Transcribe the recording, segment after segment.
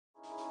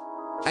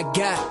I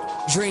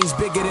got dreams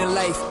bigger than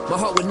life. My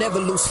heart would never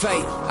lose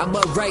fight. I'm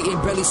upright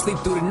and barely sleep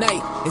through the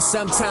night. And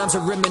sometimes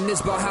I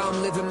reminisce about how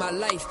I'm living my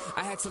life.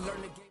 I had to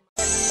learn the game.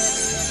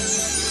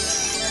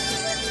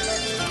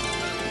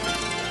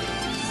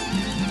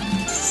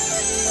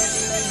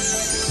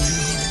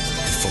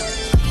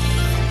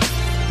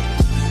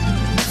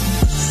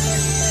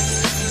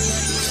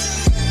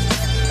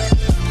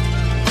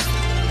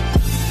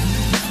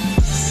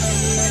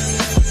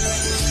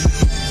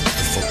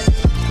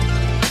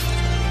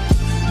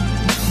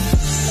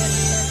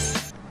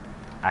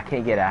 I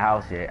can't get a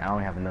house yet. I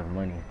don't have enough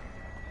money.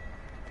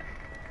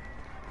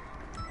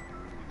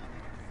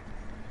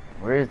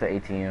 Where is the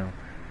ATM?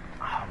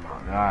 Oh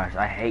my gosh,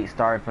 I hate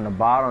starting from the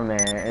bottom,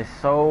 man. It's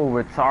so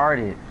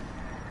retarded.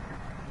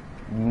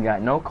 You ain't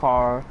got no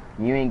car.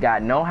 You ain't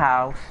got no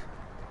house.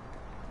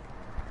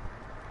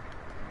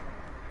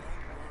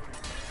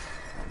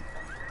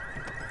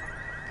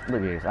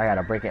 Look at this. I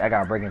gotta break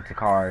into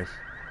cars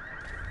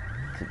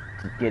to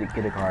get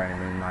a car, and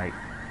then like,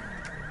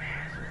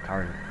 man, it's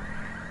retarded.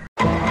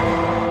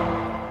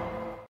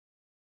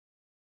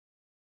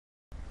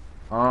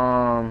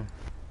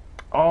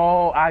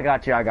 Oh, I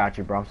got you,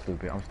 bro. I'm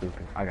stupid. I'm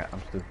stupid. I got you.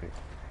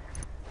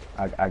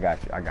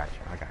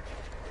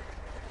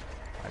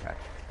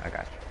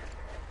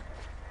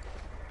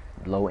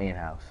 Low end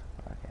house.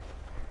 Okay.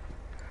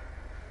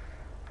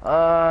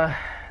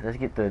 Let's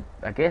get the.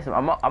 I guess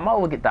I'm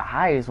gonna get the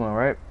highest one,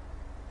 right?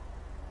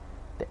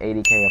 The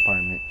 80K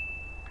apartment.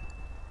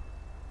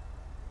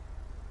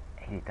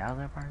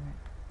 80,000 apartment.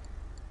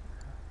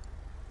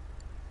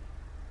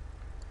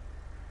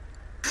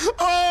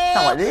 Talking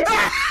about this?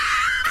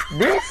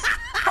 This?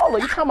 Hold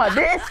on, you talking about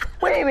this?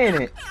 Wait a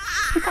minute.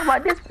 You talking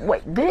about this?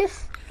 Wait,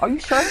 this? Are you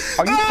sure?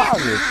 Are you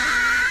positive?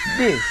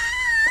 This?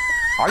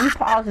 Are you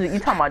positive? You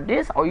talking about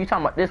this or you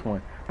talking about this one?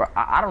 Bro,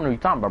 I don't know what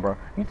you're talking about, bro.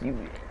 You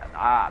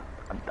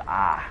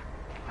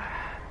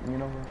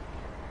know what?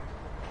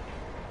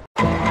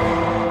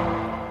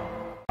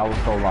 I was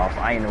so lost.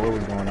 I didn't know what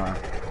was going on.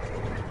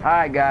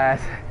 Alright, guys.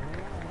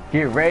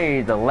 Get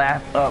ready to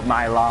laugh up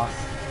my loss.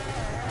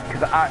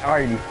 Cause I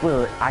already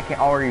feel it. I can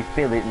already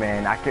feel it,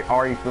 man. I can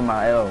already feel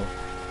my L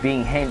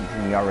being handed to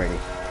me already.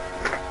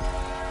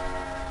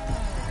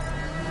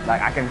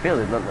 Like I can feel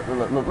it.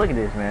 Look at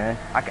this, man.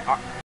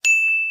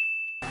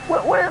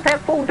 What is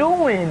that fool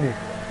doing?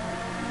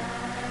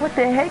 What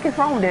the heck is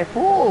wrong with that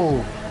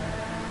fool?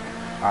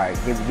 All right,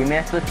 give me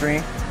that split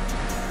screen.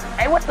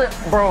 Hey, what the,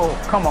 bro?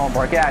 Come on,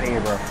 bro. Get out of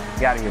here, bro.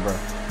 Get out of here, bro.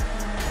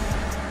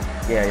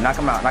 Yeah, knock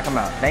him out. Knock him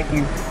out. Thank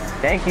you.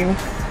 Thank you.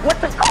 What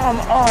the?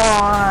 Come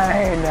on!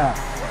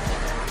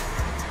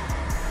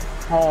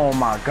 Oh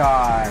my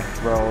God,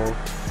 bro!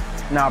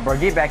 Nah, bro,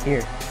 get back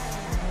here!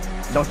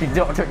 Don't you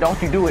do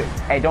it!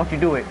 Hey, don't you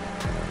do it!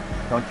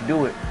 Don't you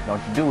do it!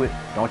 Don't you do it!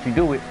 Don't you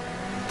do it!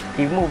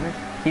 Keep moving!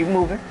 Keep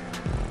moving!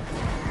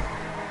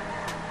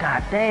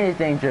 God dang, this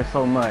thing just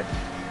so much!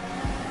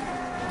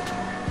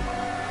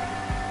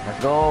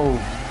 Let's go!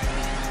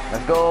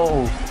 Let's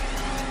go!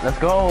 Let's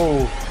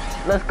go!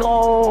 Let's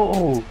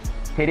go!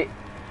 Hit it!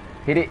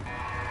 Hit it!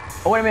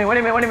 Oh, wait a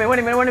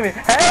minute.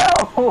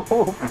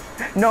 Help!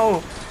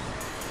 No.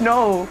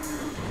 No.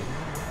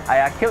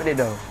 I killed it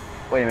though.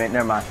 Wait a minute,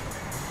 never mind.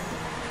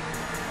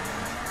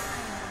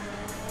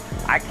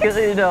 I killed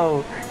it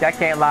though. I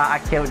can't lie, I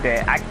killed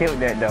that. I killed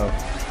that though.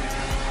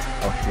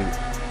 Oh shoot.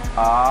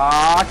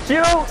 Oh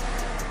shoot!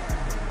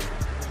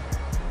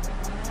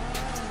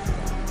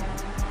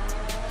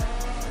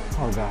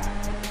 Oh God.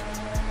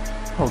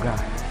 Oh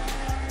God.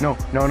 No.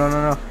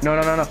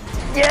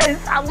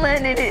 Yes, I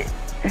landed it.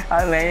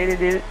 I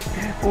landed it.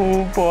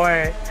 Oh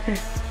boy.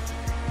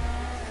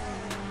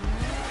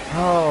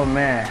 Oh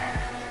man.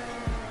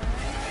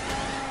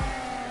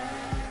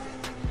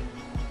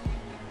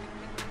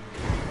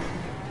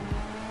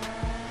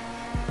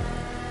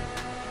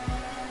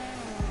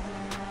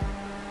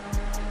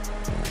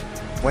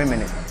 Wait a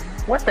minute.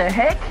 What the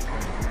heck?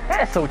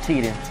 That's so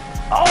cheating.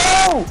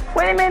 Oh!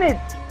 Wait a minute!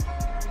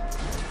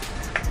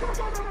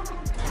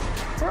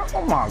 Bro,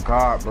 oh my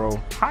God, bro.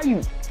 How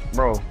you...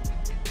 Bro,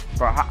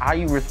 how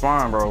you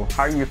respond, bro?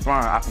 How you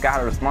respond? I forgot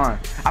to respond.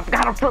 I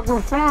forgot to fucking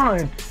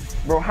respond!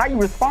 Bro, how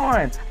you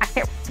respond? I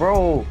can't...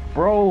 Bro,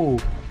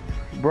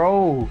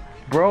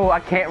 I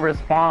can't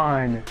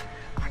respond.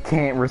 I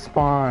can't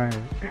respond.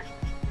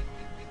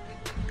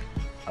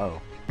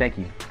 Oh, thank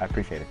you. I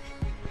appreciate it.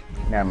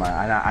 Never mind.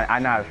 I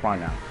know how to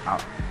respond now.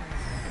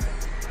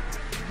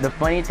 The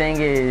funny thing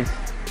is,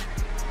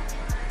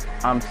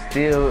 I'm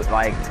still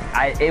like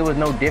it was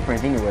no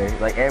difference anyway.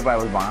 Like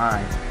everybody was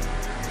behind.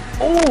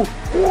 Oh,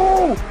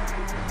 no.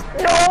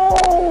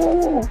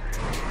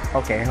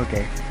 Okay.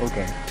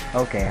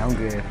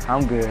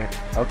 I'm good.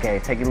 Okay,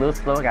 take it a little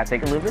slow. Gotta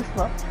take it a little bit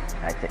slow.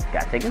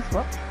 Gotta take it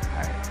slow. All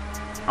right.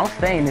 I'm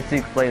staying in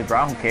 6th place, bro.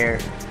 I don't care.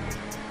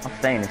 I'm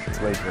staying in 6th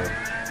place, bro.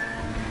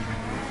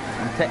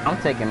 I'm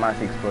taking my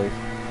 6th place.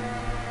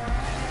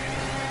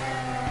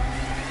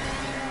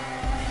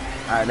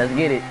 All right, let's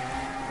get it.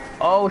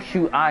 Oh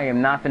shoot, I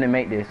am not finna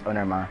make this. Oh,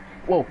 never mind.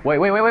 Whoa, wait.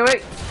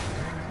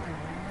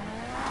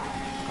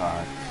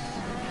 God.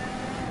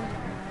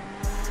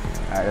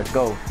 Alright, let's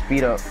go.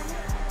 Speed up.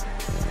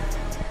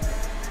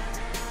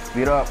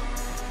 Speed up.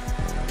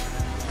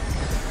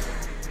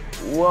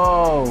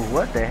 Whoa,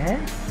 what the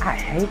heck? I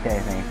hate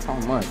that thing so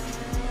much.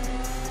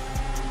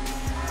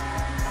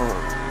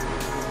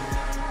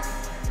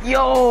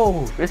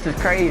 Yo, this is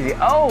crazy.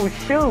 Oh,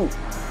 shoot.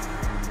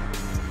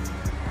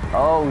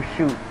 Oh,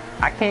 shoot.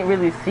 I can't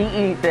really see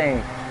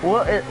anything.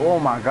 What is, oh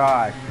my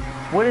gosh.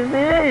 What is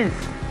this?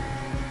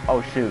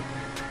 Oh, shoot.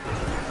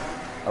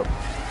 Oh.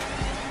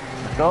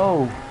 Let's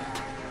go.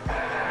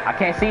 I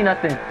can't see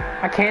nothing.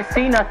 I can't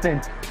see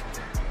nothing.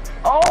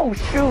 Oh,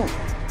 shoot.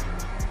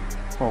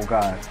 Oh,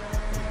 God.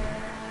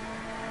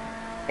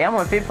 Hey, I'm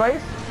on 5th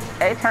place.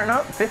 Hey, turn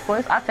up. 5th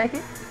place. I'll take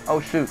it.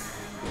 Oh, shoot.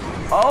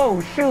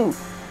 Oh, shoot.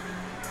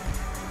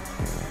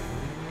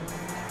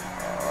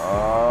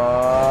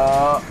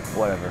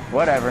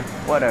 Whatever.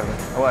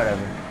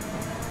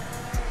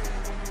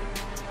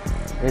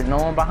 Is no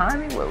one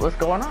behind me? What's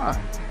going on?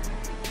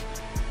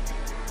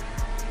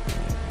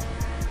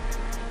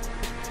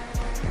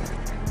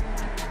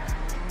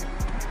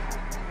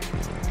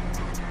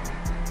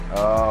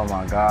 Oh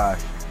my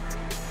gosh.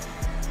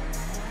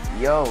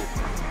 Yo.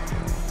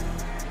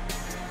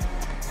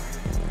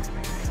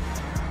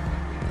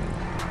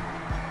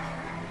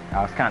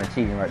 I was kind of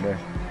cheating right there.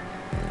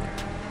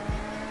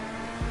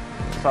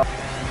 So,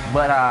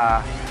 but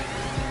alright,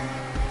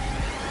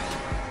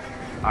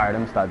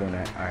 let me stop doing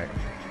that. Alright.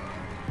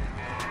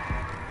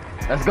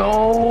 Let's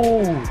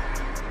go!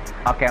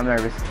 Okay, I'm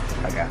nervous.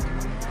 Okay.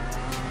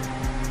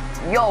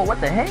 Yo, what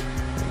the heck?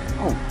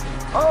 Oh!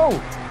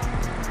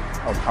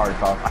 Oh, tartar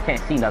sauce. I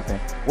can't see nothing.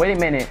 Wait a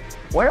minute.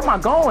 Where am I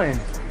going?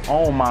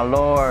 Oh my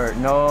lord,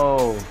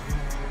 no.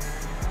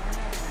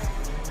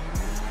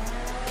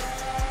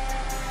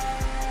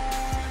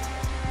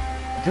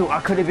 Dude,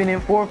 I could have been in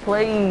 4th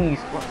place.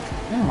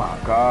 Oh my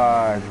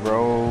gosh,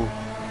 bro.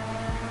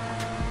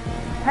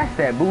 Pass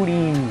that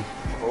booty.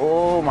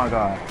 Oh my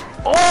god.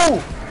 Oh!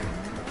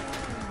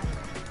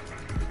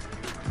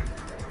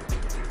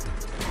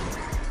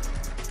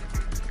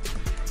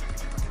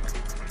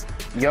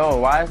 Yo,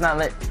 why is not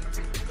let?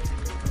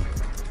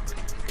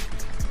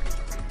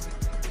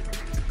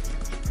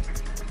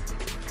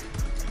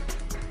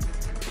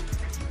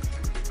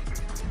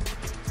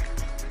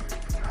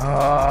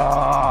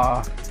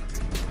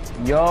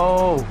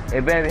 Yo,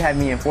 it better have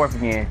me in 4th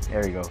again.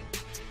 There we go.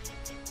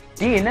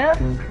 DNF?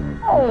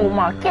 Oh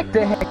my, get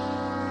the heck.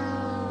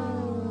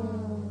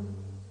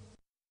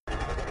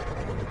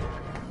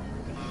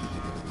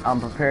 I'm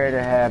prepared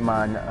to have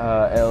my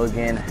L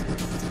again.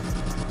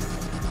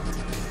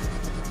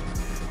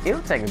 It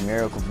would take a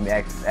miracle for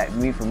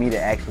me to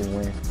actually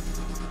win.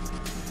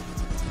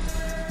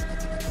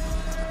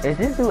 Is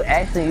this dude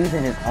actually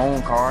using his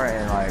own car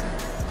and like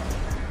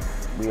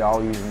we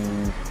all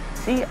using these?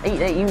 See,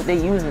 they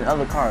using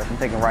other cars. I'm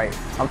taking right.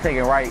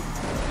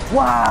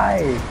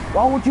 Why?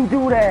 Why would you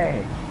do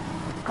that?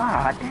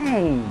 God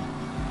dang.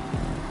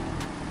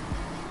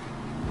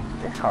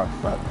 This car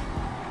sucks.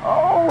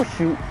 Oh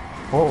shoot.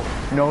 Oh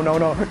no.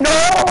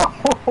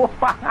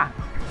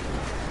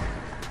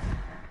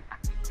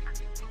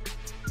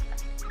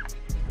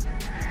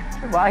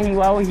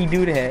 Why would he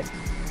do that?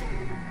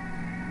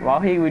 Why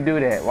he would do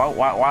that?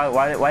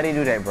 Why they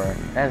do that, bro?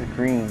 That's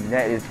green.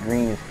 That is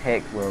green as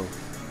heck, bro.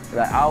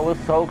 Like, I was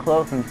so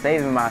close from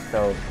saving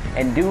myself,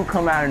 and dude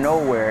come out of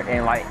nowhere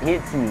and like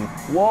hits me.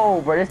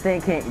 Whoa, bro, this thing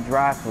can't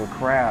drive for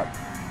crap.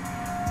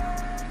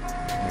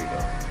 There you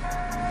go.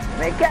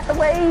 Man, get the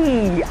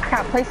way! I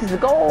got places to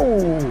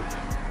go!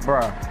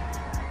 Bruh.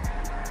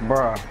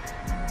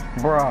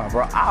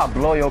 I'll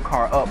blow your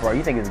car up, bro.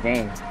 You think it's a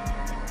game.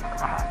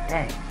 Ah,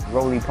 dang.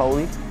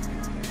 Roly-poly.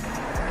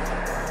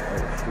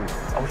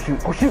 Oh, shoot.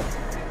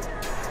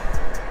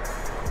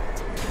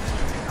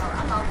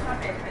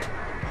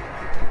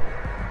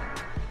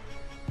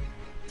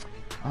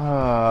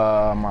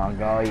 Oh my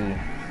god.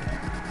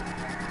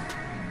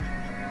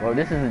 Well,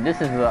 this is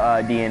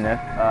a DNF.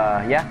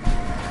 Yeah.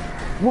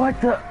 What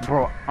the,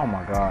 bro? Oh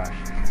my gosh.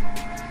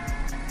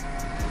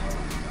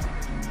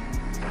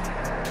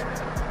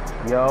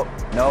 Yo,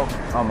 no.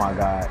 Oh my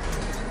god.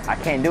 I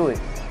can't do it.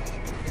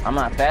 I'm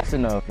not fast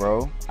enough,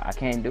 bro. I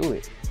can't do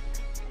it.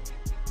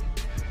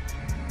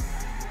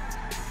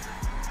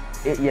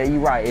 Yeah, you're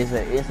right. It's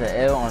a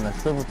L on a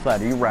silver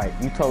platter. You're right.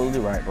 You totally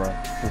right, bro.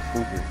 It's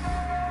stupid.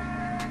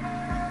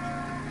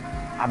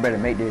 I better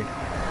make this.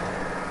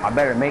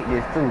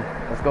 Too.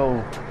 Let's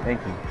go.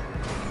 Thank you.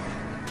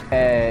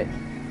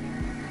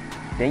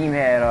 Then you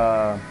had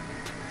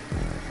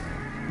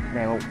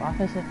man, what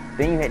was it?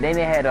 Then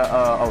they had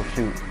oh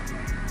shoot.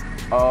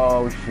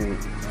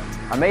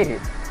 I made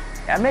it.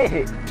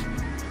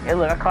 Hey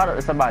look, I caught up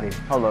to somebody.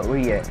 Hold up, where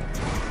he at?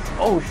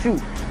 Oh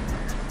shoot.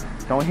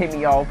 Don't hit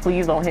me off.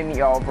 Please don't hit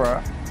me off,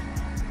 bro.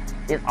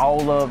 It's all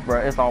love,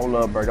 bro.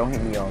 Don't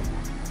hit me off.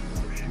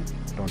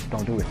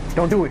 Don't do it.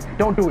 Don't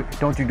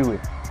you do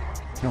it.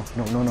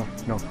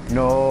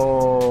 No.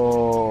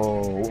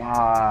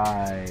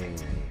 Why?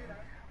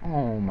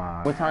 Oh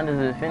my. What time does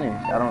it finish?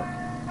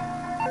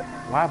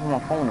 Why I put my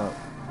phone up?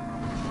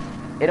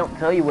 It don't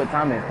tell you what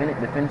time the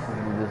finishes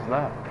this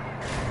lap.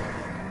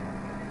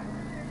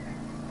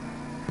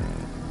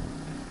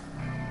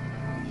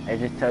 It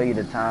just tell you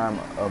the time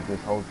of this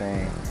whole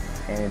thing,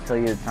 and it tell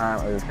you the time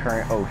of this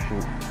current. Oh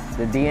shoot,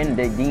 the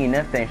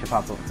DNF thing should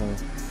pop up soon.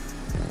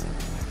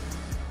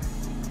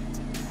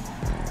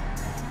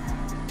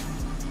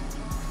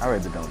 I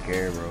really don't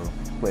care, bro.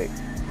 Wait,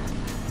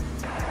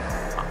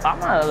 I'm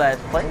not in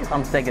last place.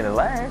 I'm second to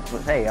last,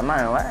 but hey, I'm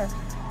not in last.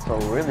 So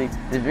really,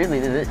 this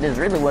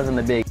really wasn't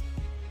a big.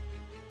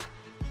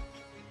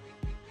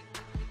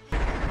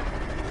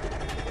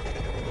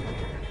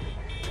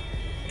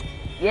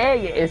 Yeah,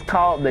 it's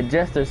called the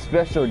Jester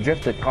Special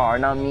Drifter car.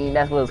 And I mean,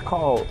 that's what it's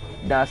called.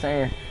 You know what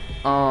I'm saying?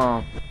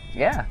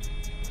 Yeah.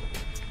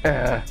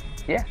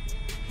 Yeah.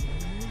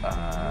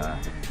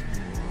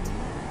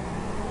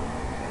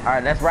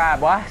 Alright, let's ride,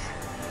 boys.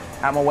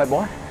 I'm on way,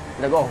 boy.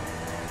 Let's go.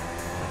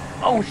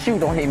 Oh, shoot,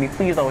 don't hit me.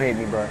 Please don't hit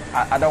me, bro.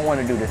 I don't want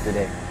to do this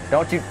today.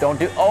 Don't do.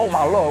 Oh,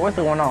 my Lord, what's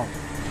going on?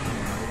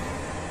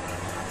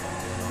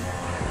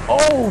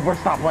 Oh, bro,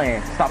 stop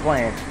playing. Stop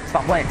playing.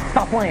 Stop playing.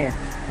 Stop playing.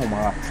 Oh my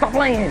God. Stop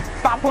playing!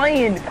 Stop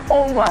playing!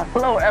 Oh my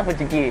Lord, that's what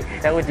you get.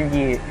 That's what you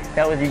get.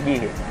 That's what you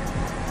get.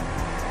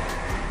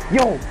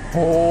 Yo!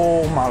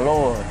 Oh my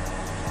Lord.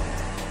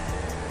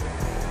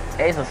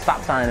 Hey, it's a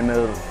stop sign in the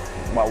middle.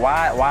 But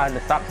why the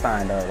stop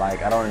sign though?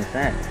 Like, I don't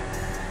understand.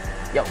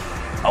 Yo.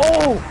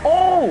 Oh!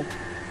 Oh!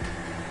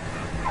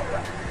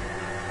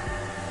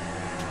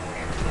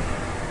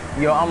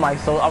 Yo,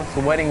 I'm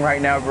sweating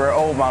right now, bro.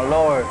 Oh my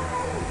Lord.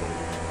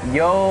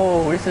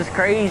 Yo, this is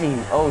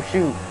crazy. Oh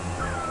shoot.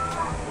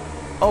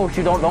 Oh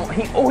shoot, don't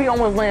he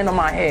almost landed on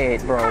my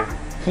head, bro.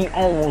 He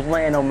almost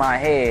landed on my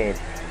head.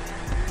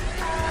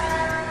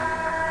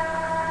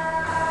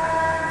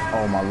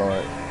 Oh my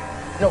Lord.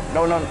 No.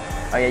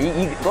 Oh yeah,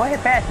 you go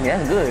ahead past me,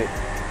 that's good.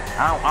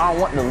 I don't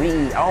want the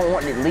lead. I don't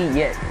want the lead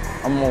yet.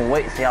 I'm gonna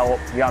wait, see how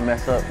y'all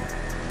mess up.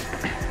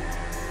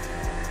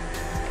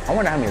 I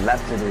wonder how many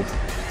laps it is.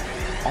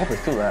 I hope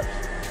it's 2 laps.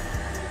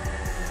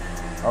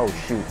 Oh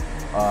shoot.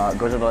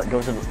 Go to the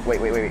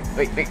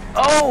wait.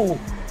 Oh!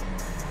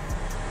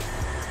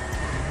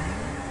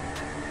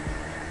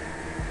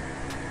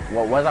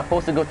 Well, was I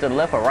supposed to go to the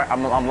left or right?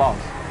 I'm lost.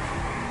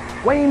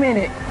 Wait a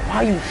minute. Why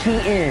are you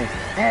cheating?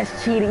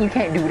 That's cheating. You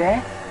can't do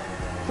that.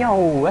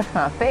 Yo, that's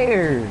not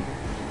fair.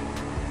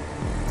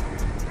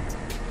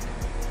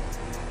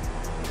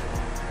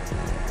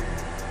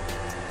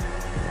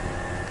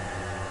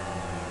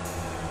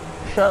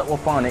 Shut up,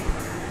 Waphonic.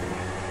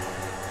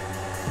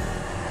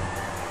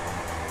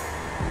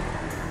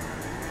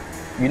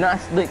 You're not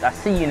slick. I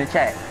see you in the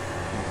chat.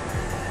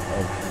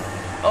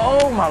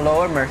 Oh my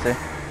Lord, mercy.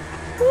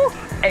 Woo.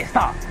 Hey,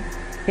 stop.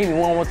 Hit me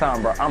one more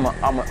time, bro.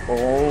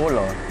 Oh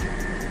Lord.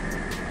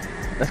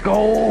 Let's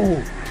go.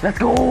 Let's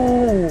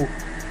go.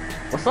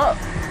 What's up?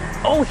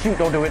 Oh shoot,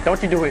 don't do it. Don't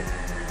you do it.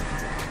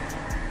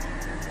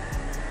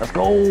 Let's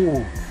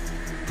go.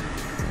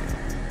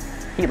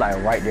 He like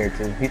right there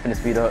too. He's finna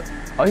speed up.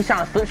 Oh, he's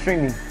trying to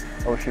slipstream me.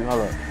 Oh shoot,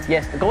 hold up.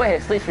 Yes, go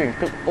ahead, slipstream.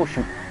 Oh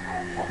shoot.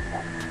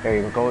 There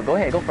you go. Go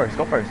ahead, go first.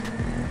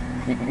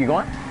 You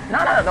going? No.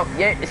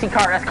 Yeah, see,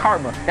 that's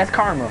karma. That's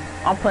karma.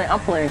 I'm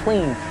playing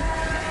clean.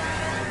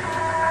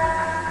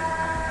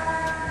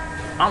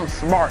 I'm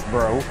smart,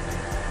 bro.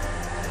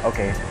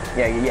 Okay.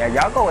 Yeah.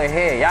 Y'all go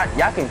ahead.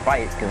 Y'all can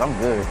fight, cause I'm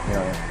good. You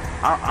know,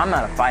 I'm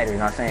not a fighter. You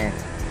know what I'm saying?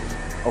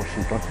 Oh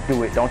shoot! Don't you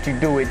do it! Don't you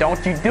do it!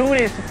 Don't you do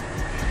this!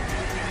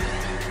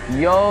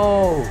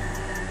 Yo!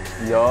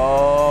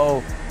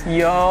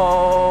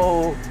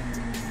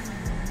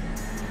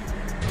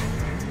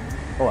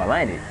 Oh, I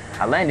landed.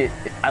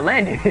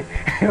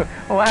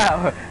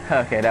 Wow.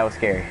 Okay, that was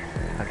scary.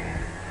 Okay.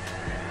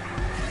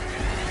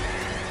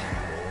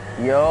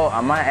 Yo,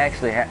 I might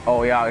actually have.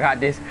 Oh, y'all, I got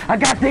this.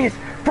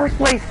 First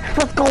place.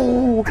 Let's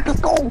go.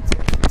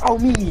 Oh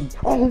me.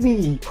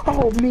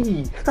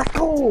 Let's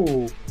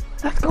go.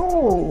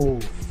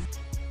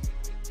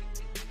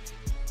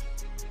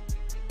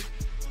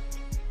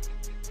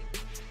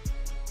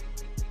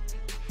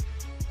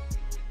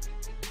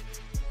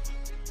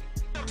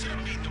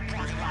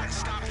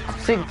 I'm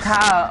sick and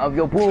tired of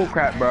your bull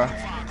crap, bro.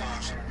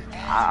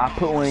 I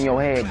put one in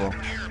your head, bro.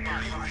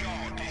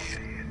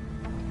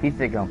 He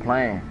think I'm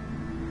playing.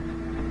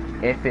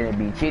 It finna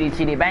be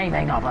chitty bang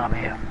bang off up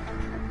here.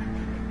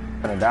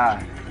 I'm gonna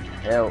die.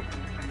 Help.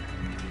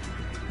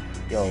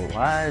 Yo,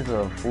 why is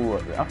a fool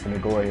up there? I'm finna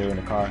go here in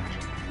the car.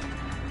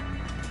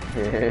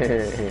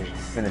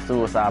 Finna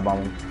suicide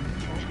bomb him.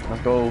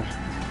 Let's go.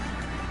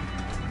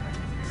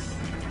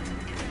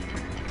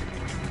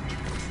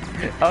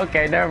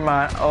 Okay, never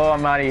mind. Oh,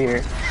 I'm out of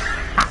here.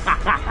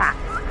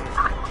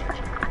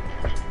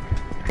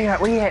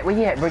 Where you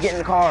at? Bro, get in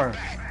the car.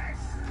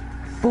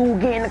 Fool,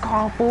 get in the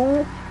car,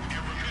 fool.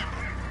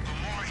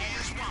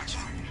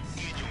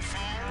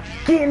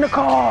 Get in the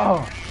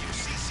car.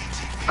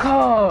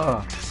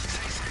 Car,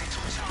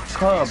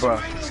 bro.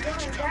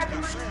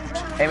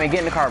 Hey, man, get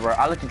in the car, bro.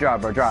 I'll let you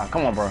drive, bro. Drive.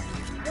 Come on, bro.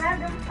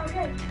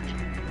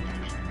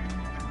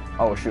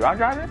 Oh, shoot. I'll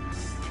drive it?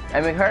 Hey,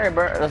 McHurry,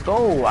 bro. Let's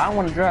go. I don't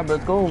want to drive, but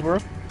let's go, bro.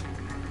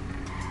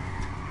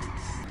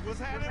 What's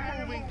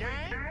happening, moving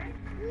gang?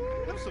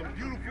 Them some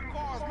beautiful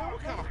cars, man.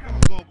 What kind of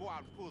fool's gonna go out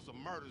and pull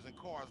some murders in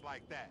cars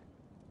like that?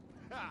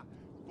 Ha!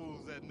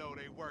 Fools that know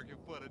they working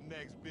for the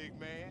next big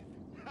man.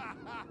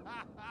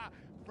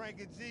 Frank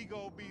and G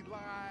gon' be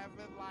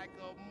livin' like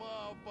a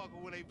motherfucker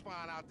when they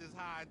find out this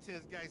high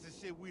intense gangster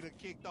shit we done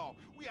kicked off.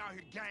 We out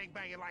here gang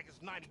banging like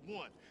it's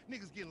 91.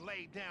 Niggas getting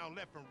laid down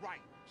left and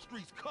right.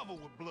 Streets covered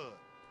with blood.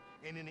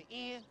 And in the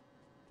end,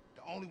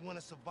 the only one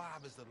to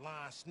survive is the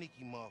lying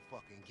sneaky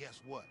motherfucker. And guess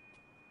what?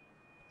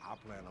 I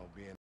plan on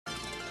being.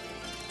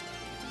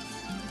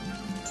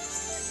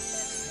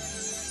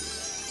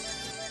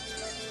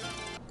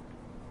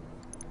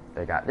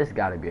 This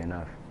gotta be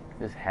enough.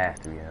 This has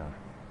to be enough.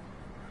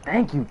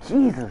 Thank you,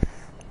 Jesus.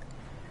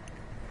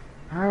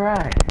 All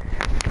right.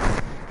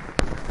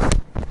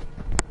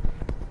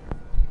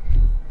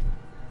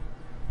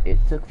 It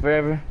took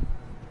forever,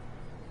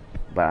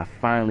 but I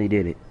finally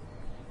did it.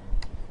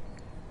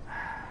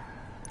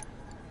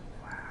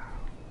 Wow.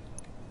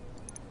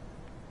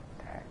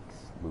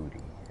 That's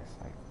booty.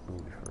 It's like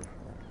booty for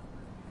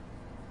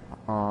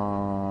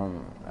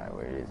alright,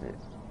 where is it?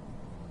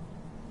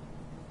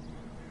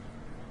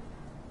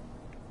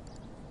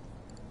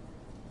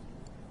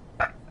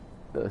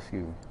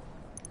 Excuse me.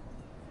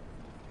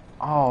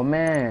 Oh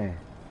man.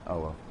 Oh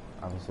well,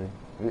 obviously.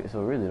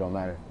 So it really don't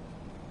matter.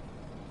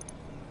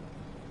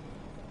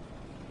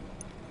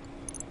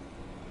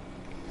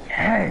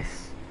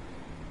 Yes.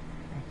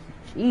 Thank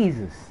you,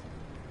 Jesus.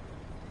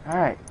 All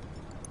right.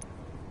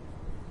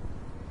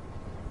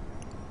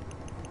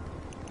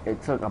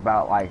 It took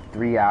about like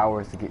 3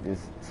 hours to get this.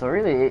 So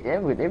really,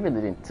 it really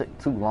didn't take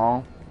too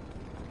long.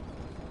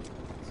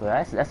 So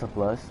that's a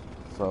plus.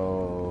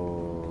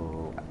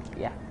 So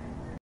yeah.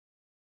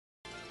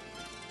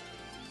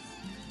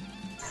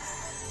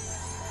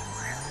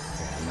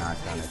 I'm not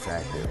trying to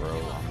crash it, bro.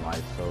 I'm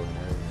like so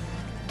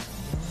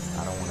nervous. I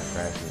don't want to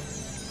crash it.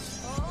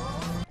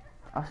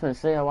 I was gonna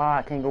say why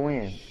I can't go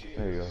in.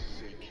 There you go.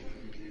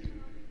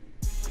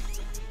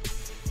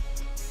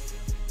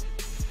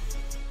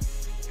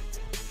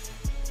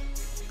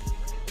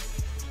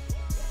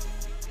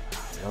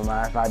 Don't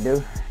mind if I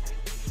do.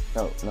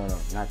 No,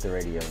 not the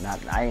radio.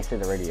 I ain't said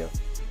the radio.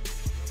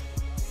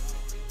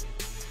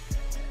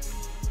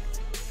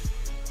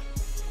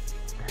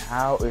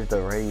 How is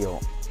the radio?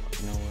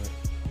 You know what?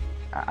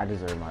 I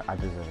deserve a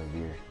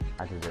beer.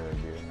 I deserve a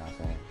beer, you know what I'm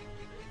saying?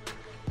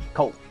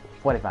 Coke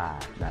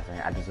 45, you know what I'm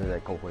saying? I deserve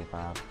that Coke 45. You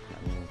know what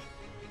I mean?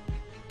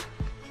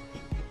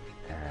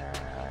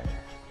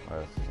 What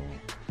else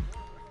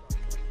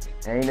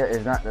is in here?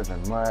 It's not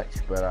nothing much,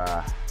 but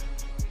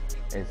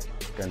it's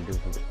gonna do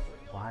for the,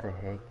 why the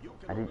heck?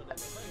 I did.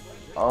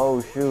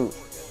 Oh shoot!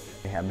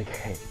 Yeah,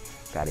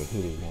 gotta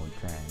hit it one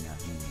time. Now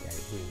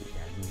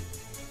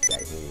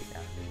gotta hit it.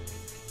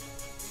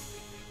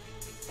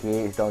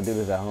 Kids, don't do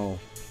this at home.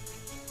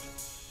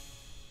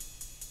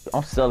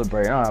 I'm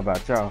celebrating. I don't know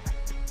about y'all.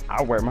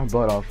 I work my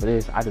butt off for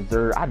this. I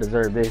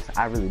deserve this.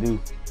 I really do.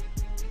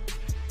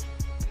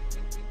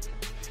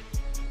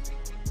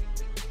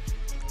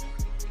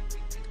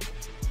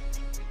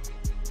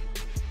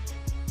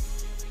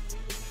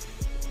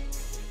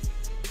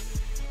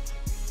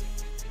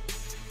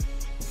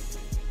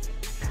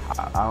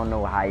 I don't know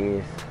what high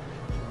is.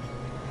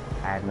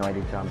 I have no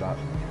idea what you're talking about.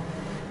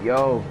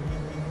 Yo,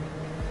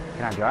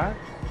 can I drive?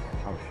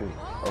 Oh shoot.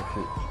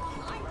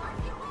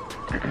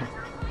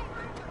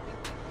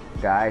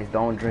 Guys,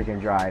 don't drink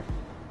and drive.